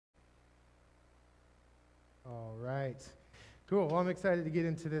All right. Cool. Well, I'm excited to get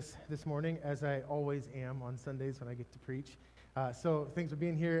into this morning, as I always am on Sundays when I get to preach. So thanks for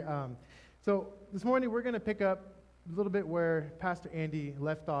being here. So this morning we're going to pick up a little bit where Pastor Andy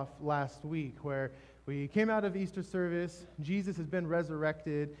left off last week, where we came out of Easter service, Jesus has been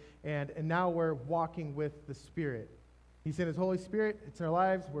resurrected, and now we're walking with the Spirit. He sent His Holy Spirit, it's in our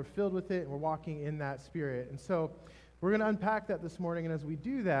lives, we're filled with it, and we're walking in that Spirit. And so we're going to unpack that this morning, and as we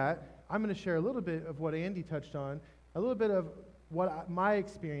do that, I'm going to share a little bit of what Andy touched on, a little bit of what my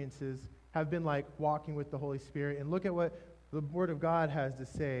experiences have been like walking with the Holy Spirit, and look at what the Word of God has to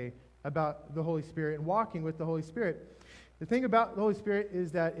say about the Holy Spirit and walking with the Holy Spirit. The thing about the Holy Spirit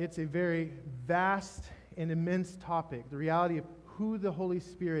is that it's a very vast and immense topic. The reality of who the Holy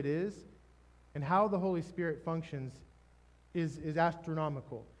Spirit is and how the Holy Spirit functions is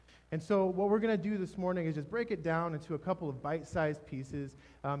astronomical. And so what we're going to do this morning is just break it down into a couple of bite-sized pieces,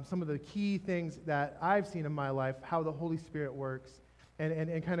 some of the key things that I've seen in my life, how the Holy Spirit works,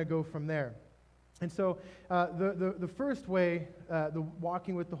 and kind of go from there. And so the first way the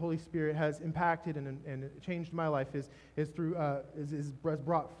walking with the Holy Spirit has impacted and changed my life is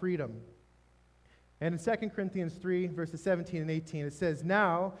brought freedom. And in 2 Corinthians 3, verses 17 and 18, it says,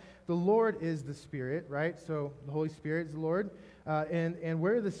 "Now the Lord is the Spirit," right? So the Holy Spirit is the Lord. And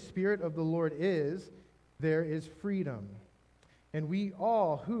where the Spirit of the Lord is, there is freedom. And we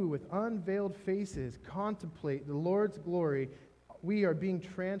all who with unveiled faces contemplate the Lord's glory, we are being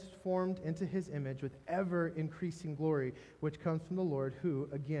transformed into His image with ever-increasing glory, which comes from the Lord, who,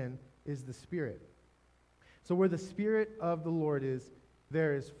 again, is the Spirit. So where the Spirit of the Lord is,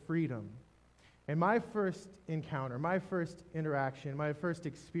 there is freedom. And my first encounter, my first interaction, my first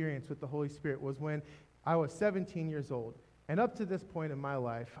experience with the Holy Spirit was when I was 17 years old. And up to this point in my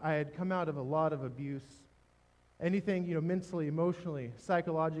life, I had come out of a lot of abuse. Anything, mentally, emotionally,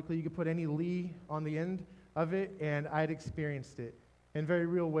 psychologically, you could put any "ly" on the end of it, and I'd experienced it in very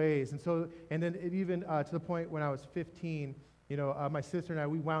real ways. And then it even to the point when I was 15, my sister and I,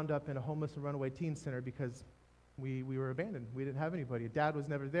 we wound up in a homeless and runaway teen center because we were abandoned. We didn't have anybody. Dad was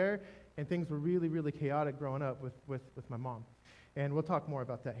never there, and things were really, really chaotic growing up with my mom. And we'll talk more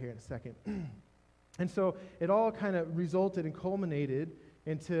about that here in a second. And so it all kind of resulted and culminated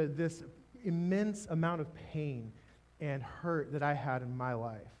into this immense amount of pain and hurt that I had in my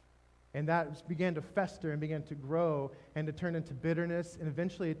life. And that began to fester and began to grow and to turn into bitterness, and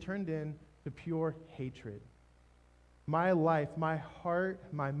eventually it turned into pure hatred. My life, my heart,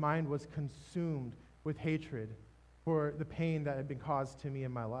 my mind was consumed with hatred for the pain that had been caused to me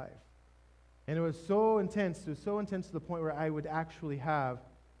in my life. And it was so intense to the point where I would actually have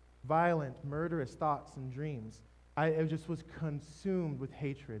violent, murderous thoughts and dreams. I just was consumed with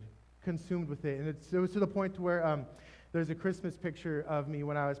hatred, consumed with it. And it was to the point to where there's a Christmas picture of me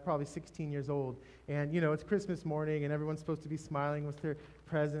when I was probably 16 years old. And, it's Christmas morning, and everyone's supposed to be smiling with their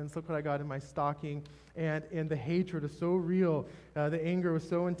presents. Look what I got in my stocking. And the hatred is so real. The anger was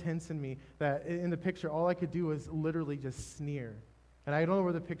so intense in me that in the picture, all I could do was literally just sneer. And I don't know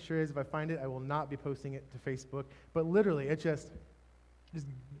where the picture is. If I find it, I will not be posting it to Facebook. But literally, it just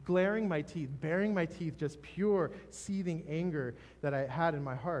glaring my teeth, baring my teeth, just pure, seething anger that I had in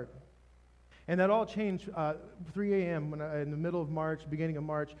my heart. And that all changed 3 a.m. In the middle of March, beginning of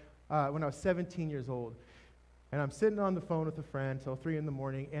March, when I was 17 years old. And I'm sitting on the phone with a friend till 3 in the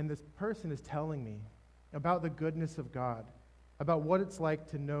morning, and this person is telling me about the goodness of God, about what it's like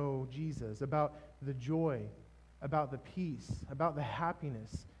to know Jesus, about the joy, about the peace, about the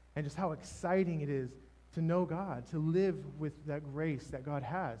happiness, and just how exciting it is to know God, to live with that grace that God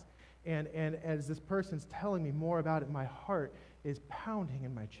has. And as this person's telling me more about it, my heart is pounding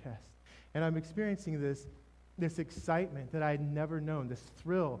in my chest. And I'm experiencing this excitement that I had never known, this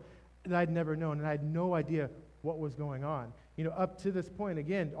thrill that I'd never known, and I had no idea what was going on. Up to this point,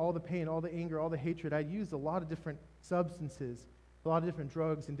 again, all the pain, all the anger, all the hatred, I'd used a lot of different substances, a lot of different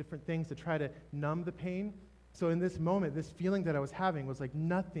drugs and different things to try to numb the pain. So in this moment, this feeling that I was having was like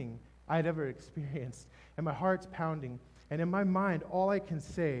nothing I'd ever experienced. And my heart's pounding. And in my mind, all I can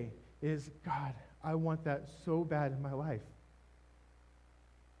say is, God, I want that so bad in my life.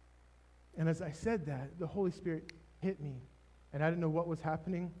 And as I said that, the Holy Spirit hit me. And I didn't know what was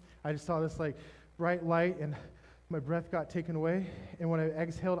happening. I just saw this bright light, and my breath got taken away. And when I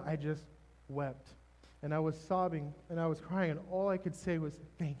exhaled, I just wept. And I was sobbing, and I was crying, and all I could say was,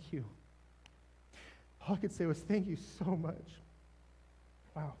 thank you. All I could say was, thank you so much.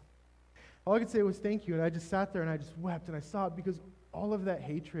 Wow. All I could say was thank you, and I just sat there and I just wept and I sobbed because all of that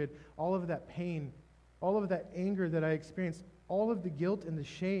hatred, all of that pain, all of that anger that I experienced, all of the guilt and the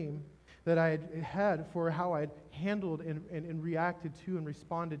shame that I had for how I'd handled and reacted to and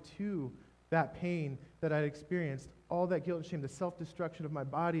responded to that pain that I'd experienced, all that guilt and shame, the self-destruction of my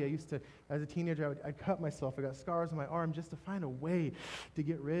body. I used to, as a teenager, I'd cut myself. I got scars on my arm just to find a way to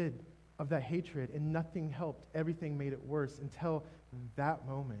get rid of that hatred, and nothing helped. Everything made it worse until that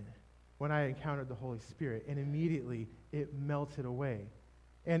moment when I encountered the Holy Spirit, and immediately it melted away.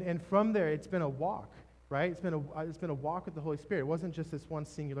 And from there, it's been a walk, right? It's been a walk with the Holy Spirit. It wasn't just this one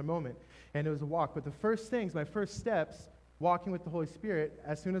singular moment, and it was a walk. But the first things, my first steps, walking with the Holy Spirit,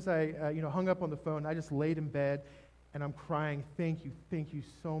 as soon as I hung up on the phone, I just laid in bed, and I'm crying, thank you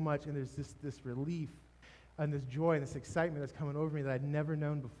so much. And there's this relief and this joy and this excitement that's coming over me that I'd never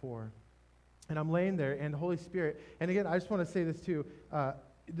known before. And I'm laying there, and the Holy Spirit, and again, I just want to say this too,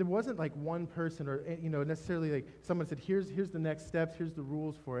 there wasn't like one person or necessarily like someone said, here's the next steps, here's the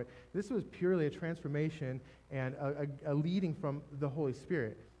rules for it. This was purely a transformation and a leading from the Holy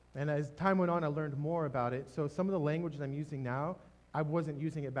Spirit. And as time went on, I learned more about it. So some of the language that I'm using now, I wasn't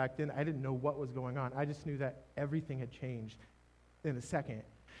using it back then. I didn't know what was going on. I just knew that everything had changed in a second.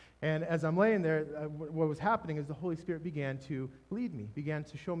 And as I'm laying there, what was happening is the Holy Spirit began to lead me, began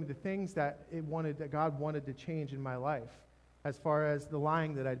to show me the things that God wanted to change in my life. As far as the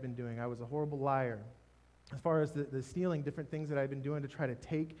lying that I'd been doing, I was a horrible liar. As far as the stealing, different things that I'd been doing to try to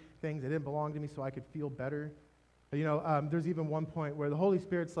take things that didn't belong to me so I could feel better. There's even one point where the Holy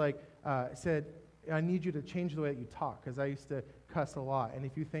Spirit's said, I need you to change the way that you talk, because I used to cuss a lot. And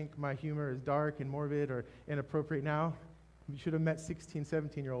if you think my humor is dark and morbid or inappropriate now, you should have met 16,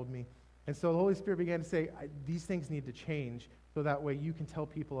 17-year-old me. And so the Holy Spirit began to say, these things need to change so that way you can tell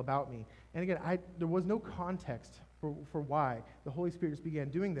people about me. And again, there was no context for why. The Holy Spirit just began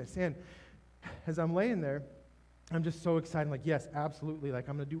doing this. And as I'm laying there, I'm just so excited. Like, yes, absolutely. Like,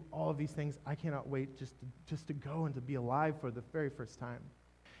 I'm going to do all of these things. I cannot wait just to go and to be alive for the very first time.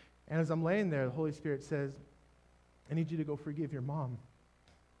 And as I'm laying there, the Holy Spirit says, I need you to go forgive your mom.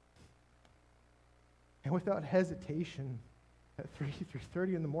 And without hesitation, at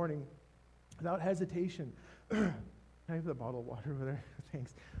 3:30 in the morning, without hesitation, can I have the bottle of water over there?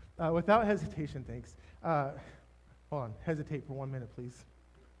 Thanks. Without hesitation, thanks. Hold on, hesitate for 1 minute, please.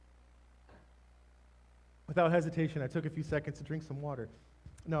 Without hesitation, I took a few seconds to drink some water.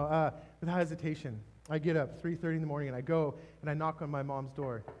 No, without hesitation, I get up 3:30 in the morning, and I go, and I knock on my mom's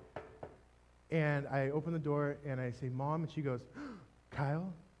door. And I open the door, and I say, Mom, and she goes,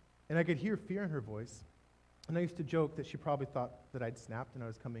 Kyle? And I could hear fear in her voice. And I used to joke that she probably thought that I'd snapped and I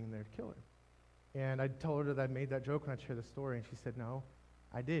was coming in there to kill her. And I'd tell her that I'd made that joke when I'd share the story, and she said, no,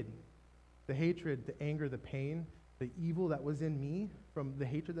 I did. The hatred, the anger, the pain, the evil that was in me from the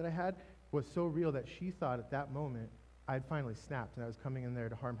hatred that I had was so real that she thought at that moment I'd finally snapped and I was coming in there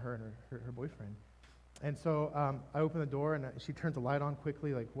to harm her and her boyfriend. And so I opened the door, and she turned the light on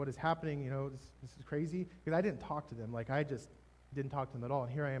quickly, like, what is happening? This is crazy. Because I didn't talk to them. Like, I just didn't talk to them at all.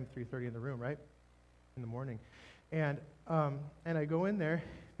 And here I am, 3:30 in the room, right? In the morning. And I go in there,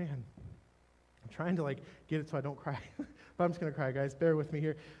 man, I'm trying to, get it so I don't cry. But I'm just going to cry, guys. Bear with me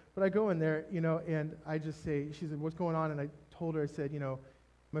here. But I go in there, and I just say, she said, what's going on? And I told her, I said,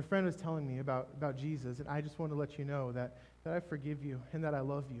 my friend was telling me about Jesus, and I just want to let you know that I forgive you and that I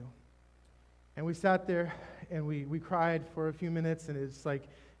love you. And we sat there, and we cried for a few minutes, and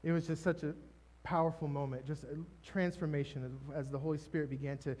it was just such a powerful moment, just a transformation as the Holy Spirit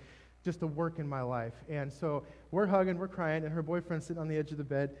began to work in my life. And so we're hugging, we're crying, and her boyfriend's sitting on the edge of the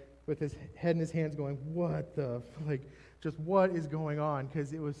bed with his head in his hands going, what is going on?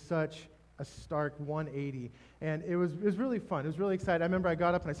 Because it was such a stark 180. And it was really fun. It was really exciting. I remember I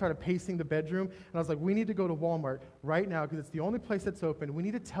got up and I started pacing the bedroom, and I was like, we need to go to Walmart right now because it's the only place that's open. We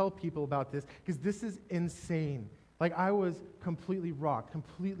need to tell people about this because this is insane. I was completely rocked,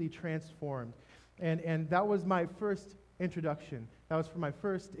 completely transformed. And that was my first introduction. That was for my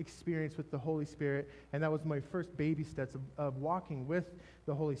first experience with the Holy Spirit, and that was my first baby steps of walking with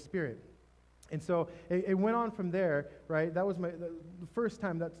the Holy Spirit. And so it went on from there, right? That was the first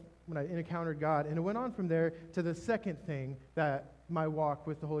time that's when I encountered God. And it went on from there to the second thing that my walk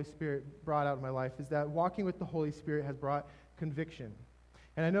with the Holy Spirit brought out in my life is that walking with the Holy Spirit has brought conviction.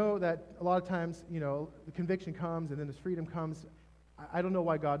 And I know that a lot of times, the conviction comes and then this freedom comes. I don't know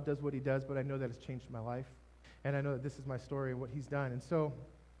why God does what he does, but I know that it's changed my life. And I know that this is my story and what he's done. And so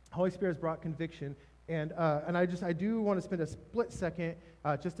the Holy Spirit has brought conviction. And I do want to spend a split second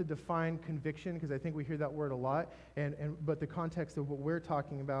just to define conviction, because I think we hear that word a lot. But the context of what we're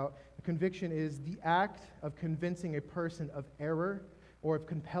talking about, conviction is the act of convincing a person of error or of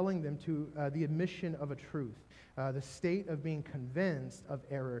compelling them to the admission of a truth. The state of being convinced of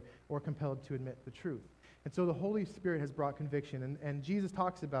error or compelled to admit the truth. And so the Holy Spirit has brought conviction. And Jesus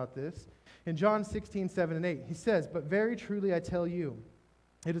talks about this in John 16, 7 and 8. He says, but very truly I tell you,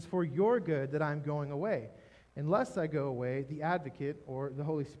 It is for your good that I am going away. Unless I go away, the advocate, or the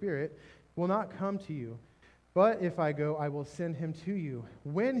Holy Spirit, will not come to you. But if I go, I will send him to you.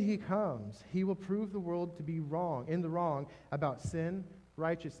 When he comes, he will prove the world to be in the wrong about sin,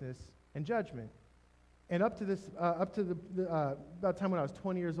 righteousness, and judgment. And up to about time when I was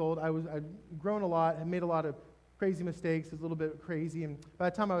 20 years old, I'd grown a lot, had made a lot of crazy mistakes, was a little bit crazy. And by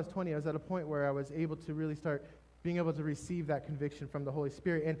the time I was 20, I was at a point where I was able to really start being able to receive that conviction from the Holy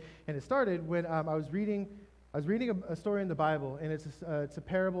Spirit. And it started when I was reading a story in the Bible, and it's a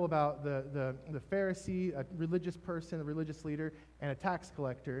parable about the Pharisee, a religious person, a religious leader, and a tax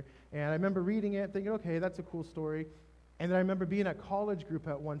collector. And I remember reading it, thinking, okay, that's a cool story. And then I remember being at college group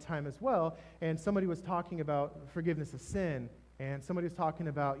at one time as well, and somebody was talking about forgiveness of sin, and somebody was talking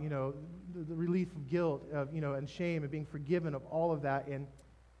about, the relief of guilt, and shame, and being forgiven of all of that. And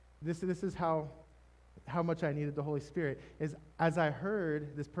this is how much I needed the Holy Spirit, is as I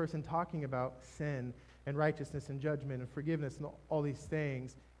heard this person talking about sin and righteousness and judgment and forgiveness and all these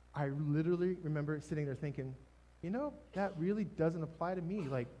things, I literally remember sitting there thinking, that really doesn't apply to me.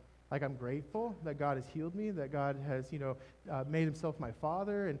 Like I'm grateful that God has healed me, that God has, made himself my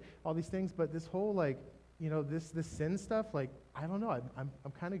father and all these things, but this whole, this sin stuff, I don't know,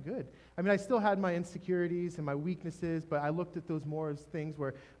 I'm kind of good. I mean, I still had my insecurities and my weaknesses, but I looked at those more as things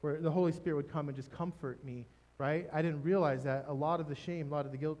where the Holy Spirit would come and just comfort me, right? I didn't realize that a lot of the shame, a lot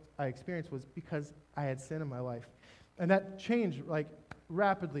of the guilt I experienced was because I had sin in my life. And that changed,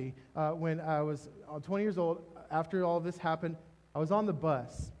 rapidly when I was 20 years old. After all this happened, I was on the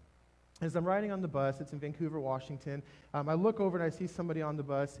bus. As I'm riding on the bus, it's in Vancouver, Washington, I look over and I see somebody on the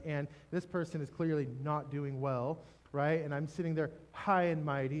bus, and this person is clearly not doing well, right? And I'm sitting there high and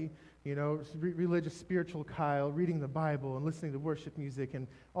mighty, religious, spiritual Kyle, reading the Bible and listening to worship music and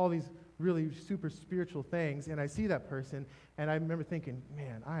all these really super spiritual things. And I see that person, and I remember thinking,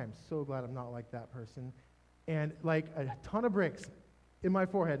 man, I am so glad I'm not like that person. And like a ton of bricks in my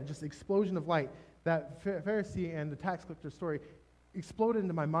forehead, just explosion of light, that Pharisee and the tax collector story exploded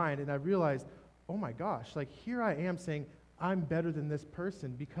into my mind, and I realized, oh my gosh, here I am saying I'm better than this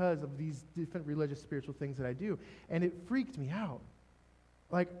person because of these different religious, spiritual things that I do. And it freaked me out.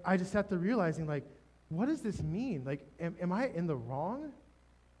 I just sat there realizing, what does this mean? Am I in the wrong?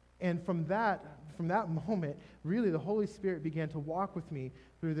 And from that moment, really the Holy Spirit began to walk with me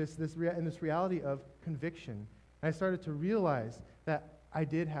through this reality of conviction. And I started to realize that I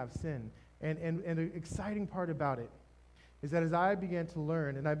did have sin. And the exciting part about it is that as I began to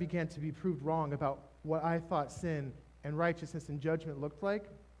learn and I began to be proved wrong about what I thought sin and righteousness and judgment looked like,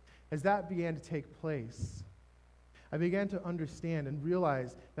 as that began to take place, I began to understand and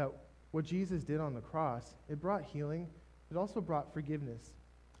realize that what Jesus did on the cross, it brought healing, it also brought forgiveness.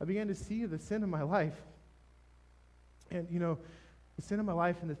 I began to see the sin in my life, and the sin in my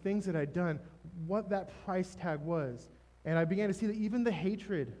life and the things that I'd done, what that price tag was. And I began to see that even the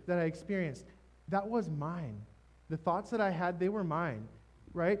hatred that I experienced, that was mine. The thoughts that I had, they were mine,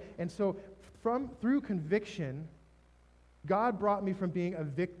 right? And so through conviction, God brought me from being a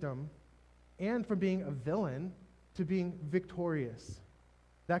victim and from being a villain to being victorious.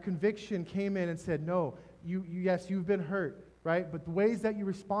 That conviction came in and said, no, yes, you've been hurt, right? But the ways that you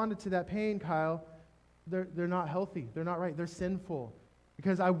responded to that pain, Kyle, they're not healthy. They're not right. They're sinful.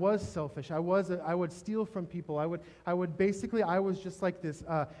 Because I was selfish. I would steal from people. I was just like this.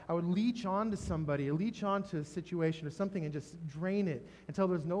 I would leech on to somebody, leech on to a situation or something and just drain it until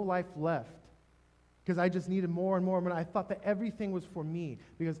there's no life left. Because I just needed more and more. And I thought that everything was for me.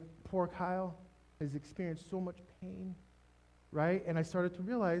 Because poor Kyle has experienced so much pain, right? And I started to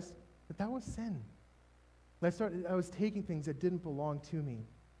realize that was sin. I was taking things that didn't belong to me.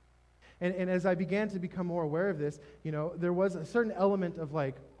 And as I began to become more aware of this, there was a certain element of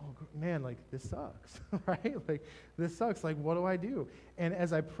oh man, this sucks, right? This sucks. What do I do? And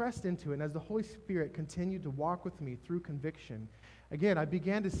as I pressed into it, and as the Holy Spirit continued to walk with me through conviction, again, I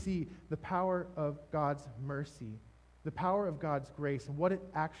began to see the power of God's mercy, the power of God's grace, and what it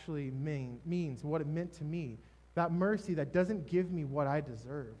actually means, what it meant to me. That mercy that doesn't give me what I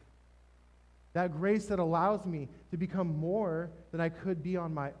deserve. That grace that allows me to become more than I could be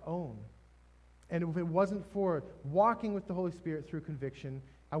on my own. And if it wasn't for walking with the Holy Spirit through conviction,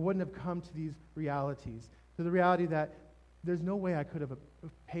 I wouldn't have come to these realities, to the reality that there's no way I could have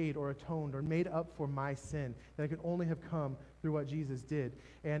paid or atoned or made up for my sin, that I could only have come through what Jesus did.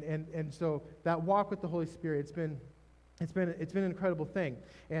 And so that walk with the Holy Spirit, it's been an incredible thing.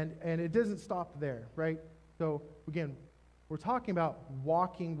 And it doesn't stop there, right? So again, we're talking about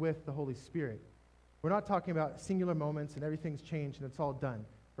walking with the Holy Spirit. We're not talking about singular moments and everything's changed and it's all done,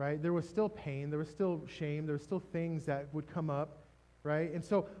 right? There was still pain, there was still shame, there were still things that would come up. right? And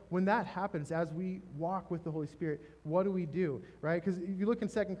so when that happens, as we walk with the Holy Spirit, what do, right? Because if you look in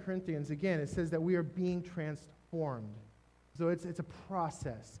 2 Corinthians, again, it says that we are being transformed. So it's a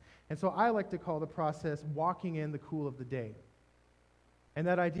process. And so I like to call the process walking in the cool of the day. And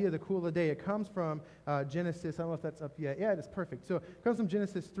that idea, the cool of the day, it comes from Genesis. I don't know if that's up yet. Yeah, it's perfect. So it comes from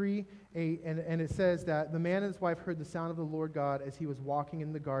Genesis 3:8, and it says that the man and his wife heard the sound of the Lord God as he was walking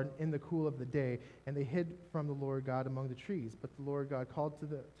in the garden in the cool of the day, and they hid from the Lord God among the trees. But the Lord God called to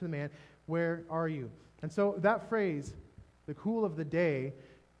the man, "Where are you?" And so that phrase, the cool of the day,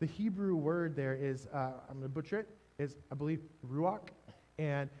 the Hebrew word there is, I'm going to butcher it, is, I believe, ruach.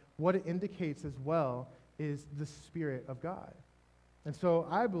 And what it indicates as well is the Spirit of God. And so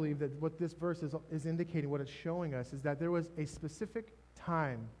I believe that what this verse is indicating, what it's showing us, is that there was a specific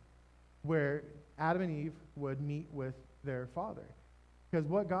time where Adam and Eve would meet with their Father. Because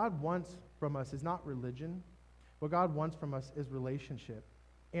what God wants from us is not religion. What God wants from us is relationship.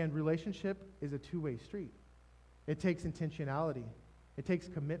 And relationship is a two-way street. It takes intentionality. It takes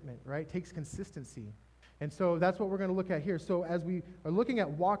commitment, right? It takes consistency. And so that's what we're going to look at here. So as we are looking at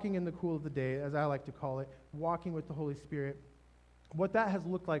walking in the cool of the day, as I like to call it, walking with the Holy Spirit, what that has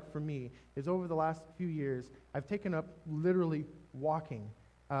looked like for me is over the last few years, I've taken up literally walking.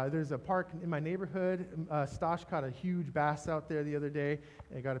 There's a park in my neighborhood. Stosh caught a huge bass out there the other day.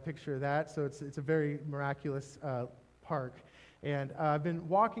 I got a picture of that. So it's a very miraculous park. And I've been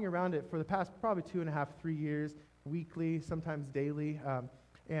walking around it for the past probably 2.5, 3 years, weekly, sometimes daily.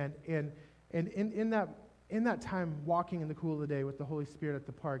 And in that time walking in the cool of the day with the Holy Spirit at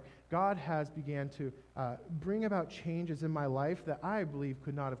the park, God has began to bring about changes in my life that I believe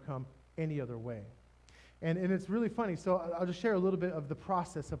could not have come any other way. And it's really funny. So I'll just share a little bit of the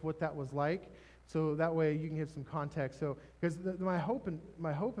process of what that was like, so that way you can give some context. So because my hope and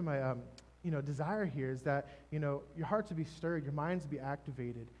my desire here is that your hearts would be stirred, your minds would be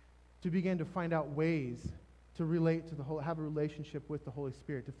activated, to begin to find out ways to relate to have a relationship with the Holy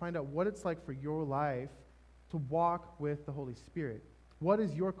Spirit, to find out what it's like for your life to walk with the Holy Spirit. What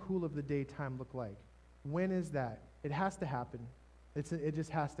does your cool of the day time look like? When is that? It has to happen. It just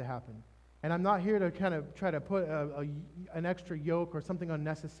has to happen. And I'm not here to kind of try to put an extra yoke or something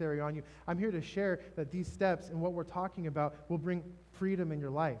unnecessary on you. I'm here to share that these steps and what we're talking about will bring freedom in your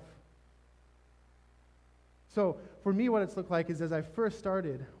life. So for me, what it's looked like is as I first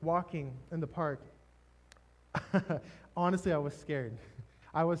started walking in the park, honestly, I was scared.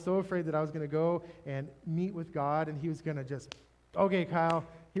 I was so afraid that I was going to go and meet with God, and he was going to just, okay, Kyle,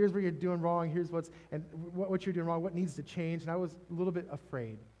 here's where you're doing wrong, here's what you're doing wrong, what needs to change. And I was a little bit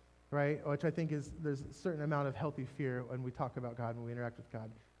afraid, right? Which I think there's a certain amount of healthy fear when we talk about God, when we interact with God,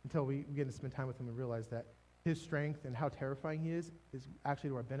 until we begin to spend time with him and realize that his strength and how terrifying he is actually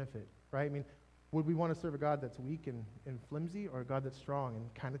to our benefit, right? I mean, would we want to serve a God that's weak and flimsy, or a God that's strong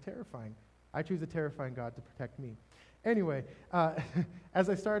and kind of terrifying? I choose a terrifying God to protect me. Anyway, as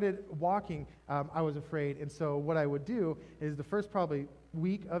I started walking, I was afraid. And so what I would do is the first probably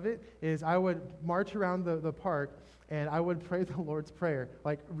week of it is I would march around the park, and I would pray the Lord's Prayer,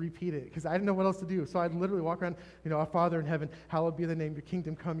 like repeat it, because I didn't know what else to do. So I'd literally walk around, our Father in heaven, hallowed be the name, your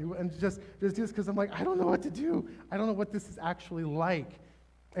kingdom come, and just do this, because I'm like, I don't know what to do. I don't know what this is actually like.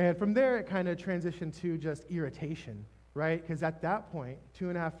 And from there, it kind of transitioned to just irritation, right? Because at that point,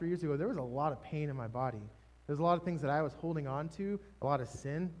 2.5, 3 years ago, there was a lot of pain in my body. There's a lot of things that I was holding on to, a lot of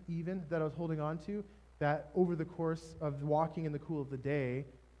sin even that I was holding on to, that over the course of walking in the cool of the day,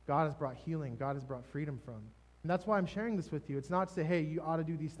 God has brought healing, God has brought freedom from. And that's why I'm sharing this with you. It's not to say, hey, you ought to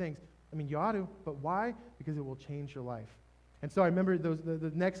do these things. I mean, you ought to, but why? Because it will change your life. And so I remember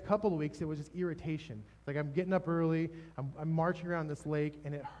the next couple of weeks, it was just irritation. It's like I'm getting up early, I'm marching around this lake,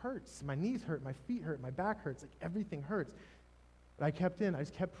 and it hurts. My knees hurt, my feet hurt, my back hurts, like everything hurts. But I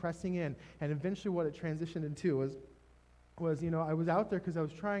just kept pressing in. And eventually what it transitioned into was I was out there because I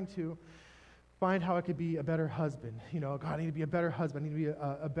was trying to find how I could be a better husband. God, I need to be a better husband. I need to be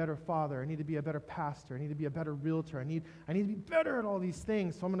a better father. I need to be a better pastor. I need to be a better realtor. I need to be better at all these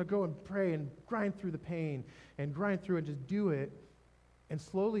things. So I'm going to go and pray and grind through the pain and grind through and just do it. And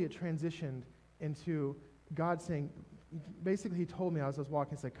slowly it transitioned into God saying, basically he told me as I was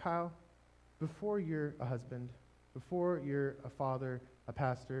walking, he's like, Kyle, before you're a husband, before you're a father, a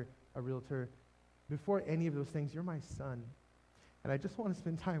pastor, a realtor, before any of those things, you're my son. And I just want to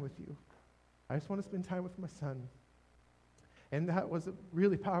spend time with you. I just want to spend time with my son. And that was a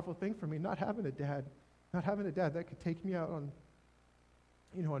really powerful thing for me, not having a dad that could take me out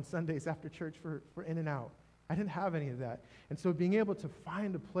on Sundays after church for in and out. I didn't have any of that. And so being able to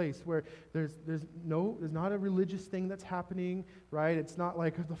find a place where there's not a religious thing that's happening, right? It's not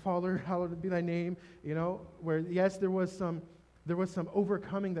like the Father, hallowed be thy name, where yes, there was some there was some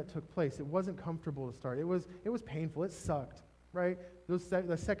overcoming that took place. It wasn't comfortable to start. It was painful. It sucked, right?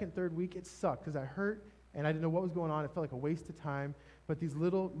 The second, third week, it sucked because I hurt and I didn't know what was going on. It felt like a waste of time. But these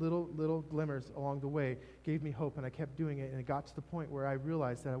little glimmers along the way gave me hope, and I kept doing it, and it got to the point where I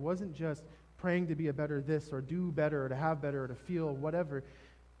realized that I wasn't just praying to be a better this or do better or to have better or to feel whatever.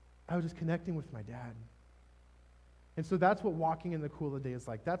 I was just connecting with my dad. And so that's what walking in the cool of the day is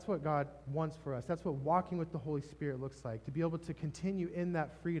like. That's what God wants for us. That's what walking with the Holy Spirit looks like, to be able to continue in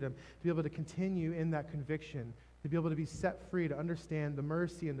that freedom, to be able to continue in that conviction, to be able to be set free, to understand the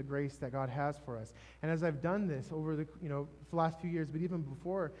mercy and the grace that God has for us. And as I've done this over the last few years, but even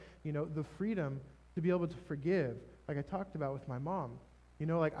before, the freedom to be able to forgive, like I talked about with my mom.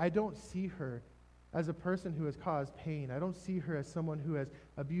 I don't see her as a person who has caused pain. I don't see her as someone who has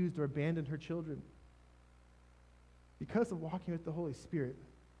abused or abandoned her children. Because of walking with the Holy Spirit,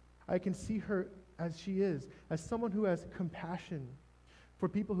 I can see her as she is, as someone who has compassion for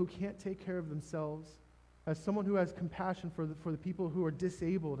people who can't take care of themselves, as someone who has compassion for the people who are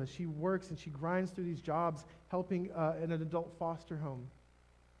disabled, as she works and she grinds through these jobs helping in an adult foster home.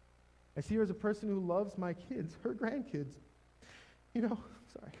 I see her as a person who loves my kids, her grandkids, and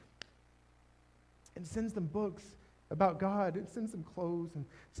sends them books about God, and sends them clothes, and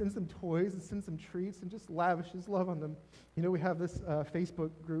sends them toys, and sends them treats, and just lavishes love on them. We have this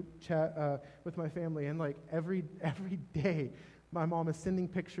Facebook group chat with my family, and every day, my mom is sending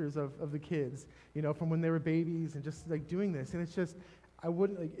pictures of the kids, from when they were babies, and just doing this. And it's just, I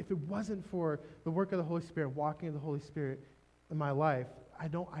wouldn't, if it wasn't for the work of the Holy Spirit, walking in the Holy Spirit in my life, I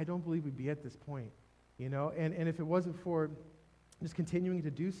don't believe we'd be at this point, And if it wasn't for just continuing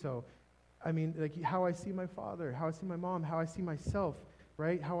to do so, how I see my father, how I see my mom, how I see myself,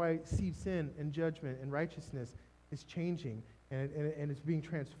 right? How I see sin and judgment and righteousness is changing, and it's being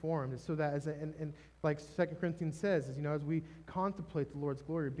transformed. And so that, like 2 Corinthians says, as we contemplate the Lord's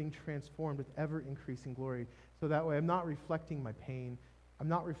glory, being transformed with ever-increasing glory. So that way I'm not reflecting my pain, I'm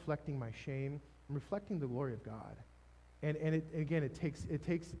not reflecting my shame, I'm reflecting the glory of God. And it takes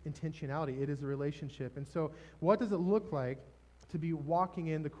intentionality. It is a relationship. And so what does it look like to be walking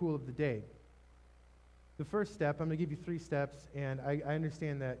in the cool of the day? The first step, I'm going to give you 3 steps, and I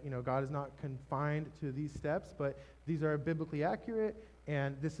understand that God is not confined to these steps, but these are biblically accurate,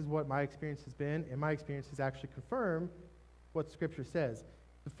 and this is what my experience has been, and my experience has actually confirmed what Scripture says.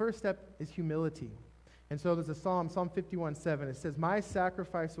 The first step is humility. And so there's a Psalm 51:7. It says, "My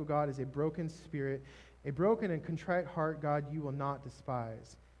sacrifice, O God, is a broken spirit, a broken and contrite heart, God, you will not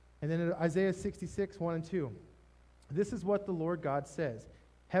despise." And then in Isaiah 66:1-2, "This is what the Lord God says,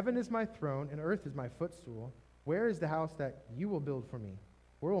 Heaven is my throne, and earth is my footstool. Where is the house that you will build for me?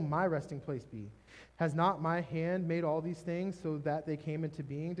 Where will my resting place be? Has not my hand made all these things so that they came into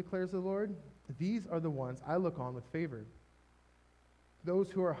being, declares the Lord? These are the ones I look on with favor,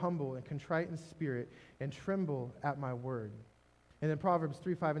 those who are humble and contrite in spirit and tremble at my word." And then Proverbs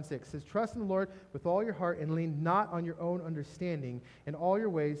 3:5-6 says, "Trust in the Lord with all your heart and lean not on your own understanding. In all your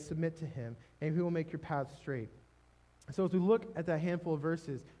ways submit to him, and he will make your path straight." So as we look at that handful of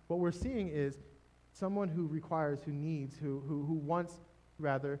verses, what we're seeing is someone who requires, who needs, who wants,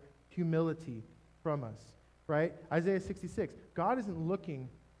 rather, humility from us, right? Isaiah 66, God isn't looking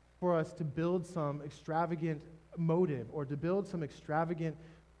for us to build some extravagant motive or to build some extravagant,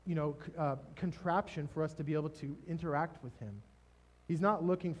 contraption for us to be able to interact with him. He's not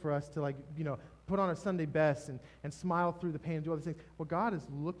looking for us to put on our Sunday best and smile through the pain and do all these things. What God is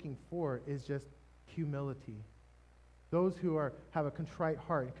looking for is just humility. Those who have a contrite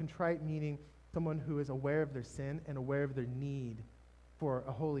heart, contrite meaning someone who is aware of their sin and aware of their need for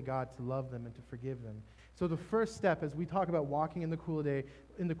a holy God to love them and to forgive them. So the first step as we talk about walking in the cool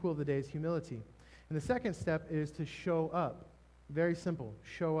of the day is humility. And the second step is to show up. Very simple,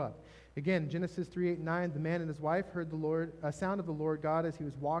 show up. Again, Genesis 3:8-9, the man and his wife heard a sound of the Lord God as he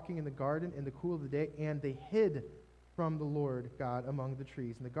was walking in the garden in the cool of the day, and they hid from the Lord God among the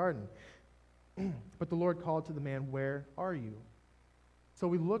trees in the garden. But the Lord called to the man, "Where are you?" So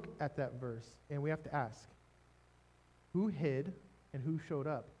we look at that verse, and we have to ask, who hid and who showed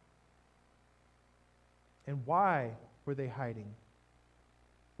up? And why were they hiding?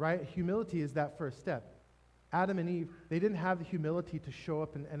 Right? Humility is that first step. Adam and Eve, they didn't have the humility to show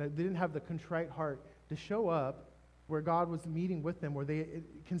up, and they didn't have the contrite heart to show up where God was meeting with them, where they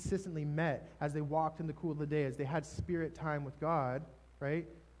consistently met as they walked in the cool of the day, as they had spirit time with God, right?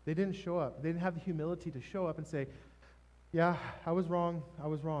 They didn't show up. They didn't have the humility to show up and say, "Yeah, I was wrong.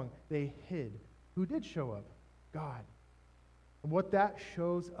 They hid. Who did show up? God. And what that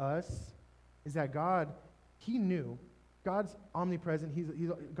shows us is that God, He knew. God's omnipresent.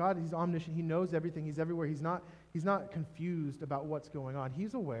 God, He's omniscient. He knows everything. He's everywhere. He's He's not confused about what's going on.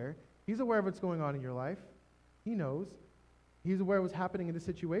 He's aware. He's aware of what's going on in your life. He knows. He's aware of what's happening in the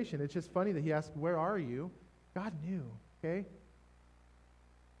situation. It's just funny that he asked, where are you? God knew, okay?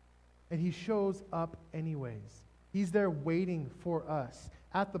 And he shows up anyways. He's there waiting for us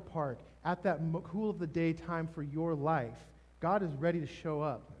at the park, at that cool of the day time for your life. God is ready to show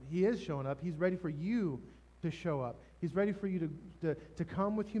up. He is showing up. He's ready for you to show up. He's ready for you to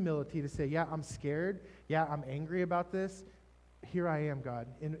come with humility, to say, yeah, I'm scared. Yeah, I'm angry about this. Here I am, God,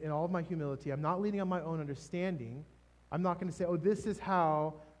 in all of my humility. I'm not leaning on my own understanding. I'm not going to say, oh, this is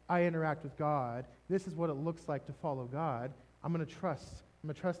how I interact with God. This is what it looks like to follow God. I'm going to trust. I'm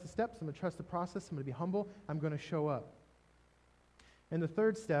going to trust the steps. I'm going to trust the process. I'm going to be humble. I'm going to show up. And the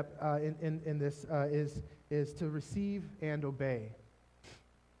third step in this is to receive and obey.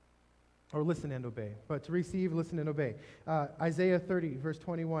 Or listen and obey. But to receive, listen, and obey. Isaiah 30, verse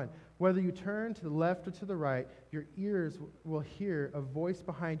 21. Whether you turn to the left or to the right, your ears will hear a voice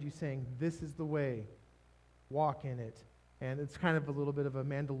behind you saying, this is the way. Walk in it. And it's kind of a little bit of a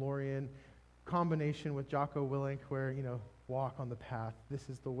Mandalorian combination with Jocko Willink where, walk on the path. This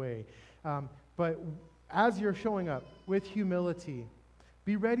is the way. But as you're showing up with humility,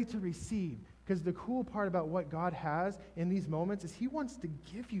 be ready to receive. Because the cool part about what God has in these moments is he wants to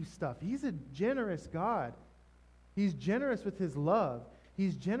give you stuff. He's a generous God. He's generous with his love.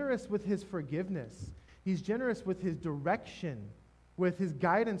 He's generous with his forgiveness. He's generous with his direction, with his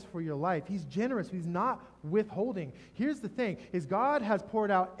guidance for your life. He's generous. He's not withholding. Here's the thing, is God has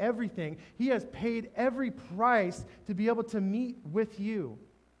poured out everything. He has paid every price to be able to meet with you.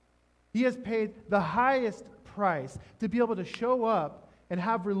 He has paid the highest price to be able to show up and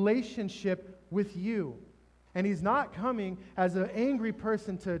have relationship with you. And he's not coming as an angry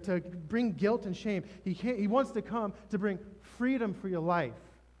person to bring guilt and shame. He wants to come to bring freedom for your life.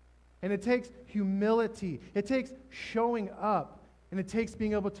 And it takes humility. It takes showing up. And it takes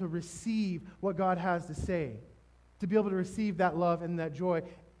being able to receive what God has to say. To be able to receive that love and that joy.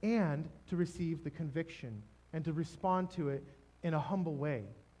 And to receive the conviction. And to respond to it in a humble way.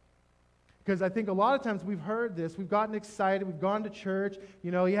 Because I think a lot of times we've heard this, we've gotten excited, we've gone to church,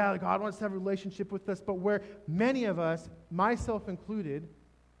 yeah, God wants to have a relationship with us, but where many of us, myself included,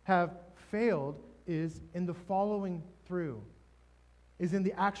 have failed is in the following through, is in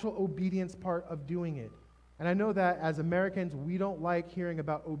the actual obedience part of doing it. And I know that as Americans, we don't like hearing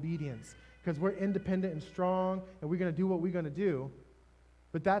about obedience, because we're independent and strong, and we're going to do what we're going to do.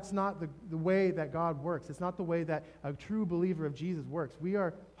 But that's not the way that God works. It's not the way that a true believer of Jesus works. We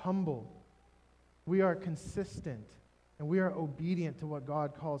are humble. We are consistent, and we are obedient to what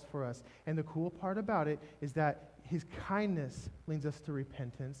God calls for us. And the cool part about it is that his kindness leads us to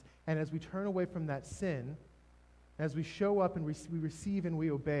repentance. And as we turn away from that sin, as we show up and we receive and we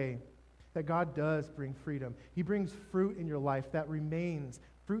obey, that God does bring freedom. He brings fruit in your life that remains,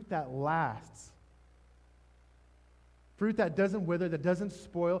 fruit that lasts, fruit that doesn't wither, that doesn't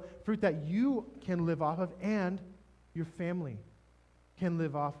spoil, fruit that you can live off of and your family can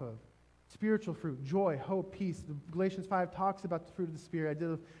live off of. Spiritual fruit, joy, hope, peace. Galatians 5 talks about the fruit of the Spirit. I did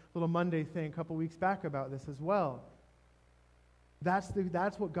a little Monday thing a couple weeks back about this as well. That's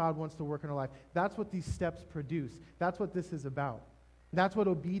what God wants to work in our life. That's what these steps produce. That's what this is about. That's what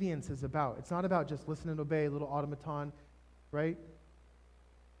obedience is about. It's not about just listen and obey, a little automaton, right?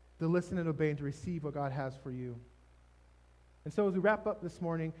 To listen and obey and to receive what God has for you. And so as we wrap up this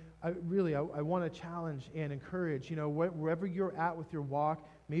morning, I want to challenge and encourage, wherever you're at with your walk,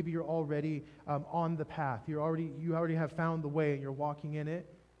 maybe you're already on the path. You already have found the way and you're walking in it.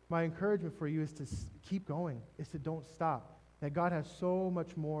 My encouragement for you is to keep going, is to don't stop. That God has so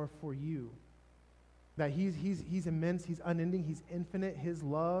much more for you. That He's immense, He's unending, He's infinite. His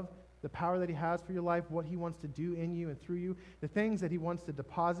love, the power that He has for your life, what He wants to do in you and through you, the things that He wants to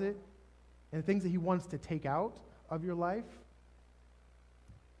deposit, and the things that He wants to take out of your life.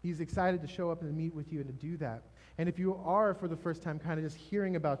 He's excited to show up and meet with you and to do that. And if you are, for the first time, kind of just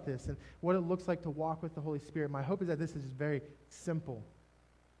hearing about this and what it looks like to walk with the Holy Spirit, my hope is that this is very simple.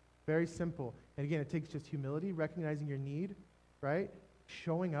 Very simple. And again, it takes just humility, recognizing your need, right?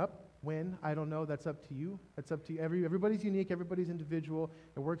 Showing up when, I don't know, that's up to you. That's up to you. Everybody's unique. Everybody's individual.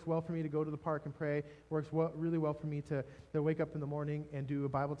 It works well for me to go to the park and pray. It works really well for me to wake up in the morning and do a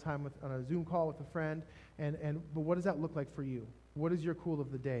Bible time on a Zoom call with a friend. But what does that look like for you? What is your cool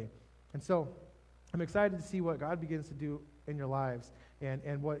of the day? And so I'm excited to see what God begins to do in your lives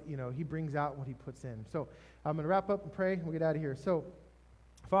and what He brings out, what He puts in. So I'm going to wrap up and pray, and we'll get out of here. So,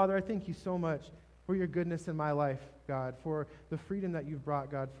 Father, I thank You so much for your goodness in my life, God, for the freedom that you've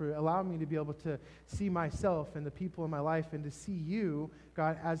brought, God, for allowing me to be able to see myself and the people in my life and to see you,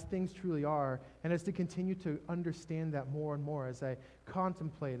 God, as things truly are, and as to continue to understand that more and more as I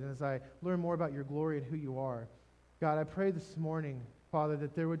contemplate and as I learn more about your glory and who you are. God, I pray this morning, Father,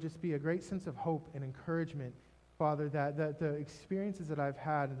 that there would just be a great sense of hope and encouragement, Father, that the experiences that I've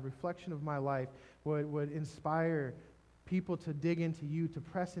had and the reflection of my life would inspire people to dig into you, to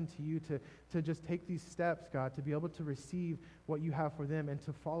press into you, to just take these steps, God, to be able to receive what you have for them and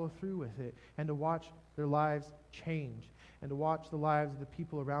to follow through with it and to watch their lives change and to watch the lives of the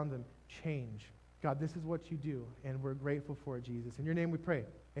people around them change. God, this is what you do, and we're grateful for it, Jesus. In your name we pray.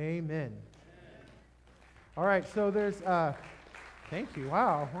 Amen. All right, so there's, thank you.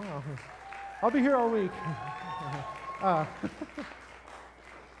 Wow. I'll be here all week.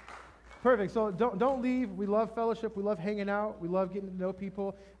 Perfect. So don't leave. We love fellowship. We love hanging out. We love getting to know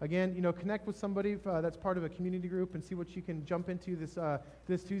people. Again, connect with somebody that's part of a community group and see what you can jump into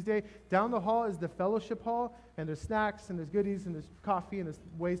this Tuesday. Down the hall is the fellowship hall, and there's snacks and there's goodies and there's coffee and there's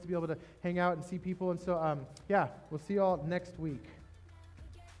ways to be able to hang out and see people. And so, we'll see you all next week.